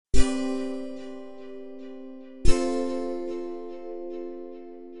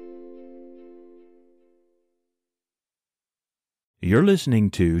You're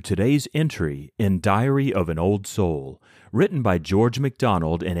listening to today's entry in Diary of an Old Soul, written by George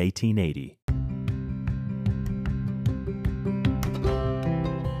MacDonald in 1880.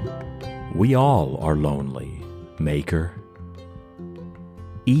 We all are lonely, Maker.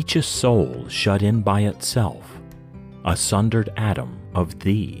 Each a soul shut in by itself, a sundered atom of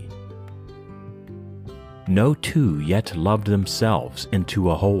Thee. No two yet loved themselves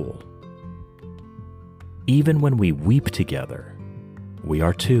into a whole. Even when we weep together, we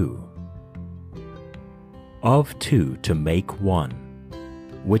are two. Of two to make one,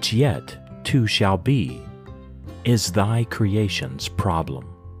 which yet two shall be, is thy creation's problem,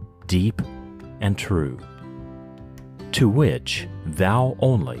 deep and true, to which thou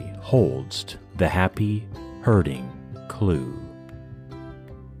only hold'st the happy, hurting clue.